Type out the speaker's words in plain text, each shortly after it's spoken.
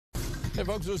Hey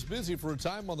folks, it was busy for a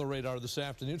time on the radar this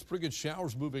afternoon. It's pretty good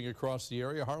showers moving across the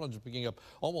area. Harlan's picking up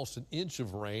almost an inch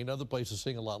of rain. Other places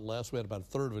seeing a lot less. We had about a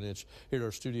third of an inch here at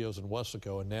our studios in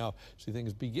Weslaco, and now see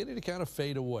things beginning to kind of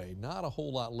fade away. Not a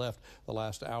whole lot left the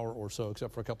last hour or so,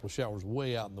 except for a couple of showers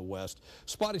way out in the west.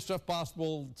 Spotty stuff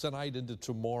possible tonight into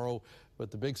tomorrow. But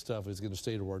the big stuff is going to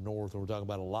stay to our north, and we're talking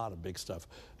about a lot of big stuff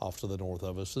off to the north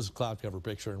of us. This is a cloud cover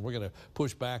picture, and we're going to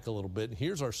push back a little bit. And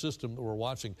here's our system that we're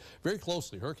watching very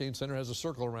closely. Hurricane Center has a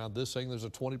circle around this saying there's a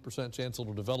 20% chance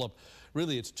it'll develop.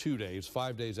 Really, it's 2 days.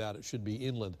 5 days out, it should be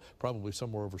inland, probably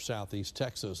somewhere over southeast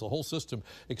Texas. The whole system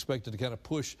expected to kind of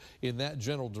push in that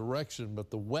general direction,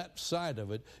 but the wet side of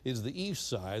it is the east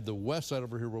side. The west side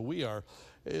over here where we are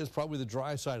is probably the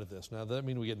dry side of this. Now, does that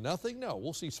mean we get nothing? No,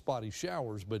 we'll see spotty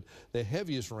showers, but the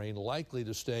heaviest rain likely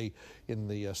to stay in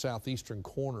the southeastern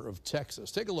corner of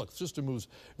Texas. Take a look. The system moves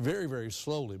very, very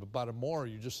slowly, but by tomorrow,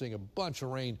 you're just seeing a bunch of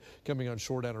rain coming on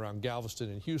shore down around Galveston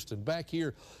and Houston. Back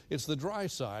here, it's the dry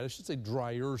side. I should say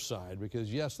drier side,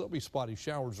 because yes, there'll be spotty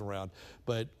showers around,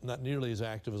 but not nearly as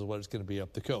active as what it's going to be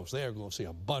up the coast. They are going to see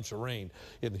a bunch of rain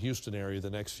in the Houston area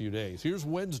the next few days. Here's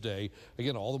Wednesday.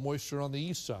 Again, all the moisture on the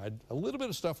east side. A little bit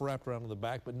of stuff wrapped around on the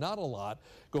back, but not a lot.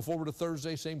 Go forward to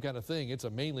Thursday, same kind of thing. It's a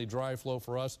mainly dry flow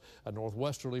for us, a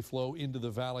northwesterly flow into the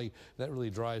valley. That really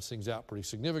dries things out pretty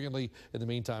significantly. In the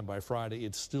meantime, by Friday,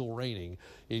 it's still raining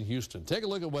in Houston. Take a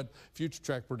look at what Future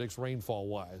Track predicts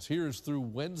rainfall-wise. Here's through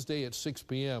Wednesday at 6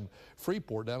 p.m.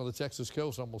 Freeport down to the Texas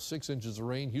coast, almost 6 inches of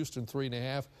rain. Houston,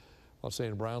 3.5. Los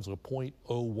Angeles Brownsville,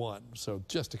 0.01. So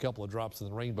just a couple of drops in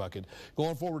the rain bucket.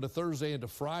 Going forward to Thursday into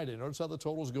Friday, notice how the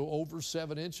totals go over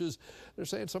 7 inches. They're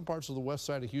saying some parts of the west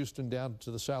side of Houston down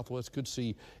to the southwest could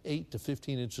see 8 to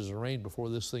 15 inches of rain before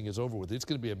this thing is over with. It's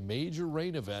going to be a major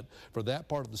rain event for that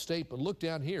part of the state. But look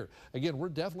down here. Again, we're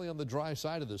definitely on the dry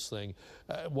side of this thing.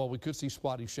 While we could see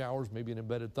spotty showers, maybe an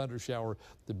embedded thunder shower,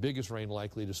 the biggest rain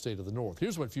likely to stay to the north.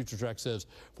 Here's what Future Track says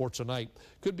for tonight.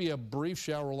 Could be a brief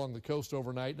shower along the coast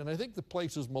overnight, and I think the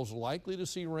places most likely to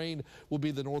see rain will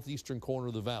be the northeastern corner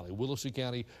of the valley. Willacy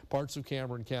County, parts of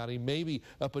Cameron County, maybe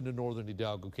up into northern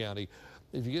Hidalgo County.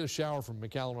 If you get a shower from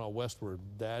McAllen on westward,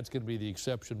 that's going to be the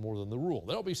exception more than the rule.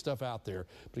 There'll be stuff out there,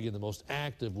 but again, the most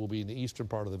active will be in the eastern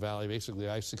part of the valley, basically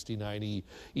I-69E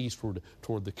eastward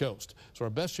toward the coast. So our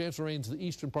best chance of rain is the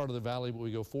eastern part of the valley, but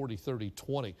we go 40, 30,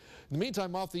 20. In the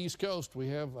meantime, off the east coast, we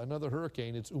have another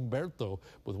hurricane. It's Humberto,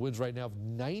 with winds right now of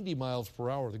 90 miles per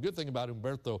hour. The good thing about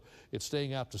Humberto, it's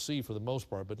staying out to sea for the most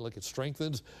part, but look, it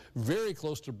strengthens very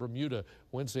close to Bermuda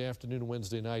Wednesday afternoon and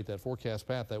Wednesday night. That forecast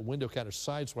path, that window kind of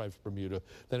sideswipes Bermuda.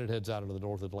 Then it heads out into the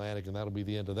North Atlantic, and that'll be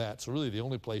the end of that. So really the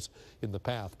only place in the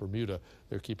path, Bermuda,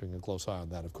 they're keeping a close eye on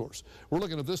that, of course. We're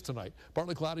looking at this tonight.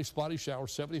 Partly cloudy, spotty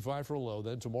showers, 75 for a low.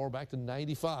 Then tomorrow back to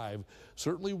 95.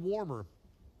 Certainly warmer.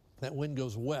 That wind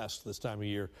goes west this time of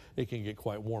year. It can get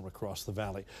quite warm across the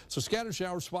valley. So scattered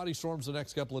showers, spotty storms the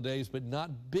next couple of days, but not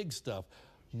big stuff.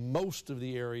 Most of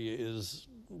the area is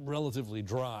relatively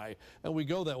dry, and we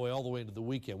go that way all the way into the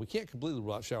weekend. We can't completely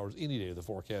rule out showers any day of the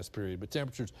forecast period, but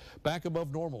temperatures back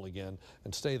above normal again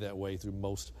and stay that way through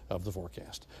most of the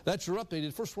forecast. That's your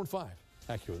updated First Warn 5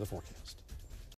 AccuWeather forecast.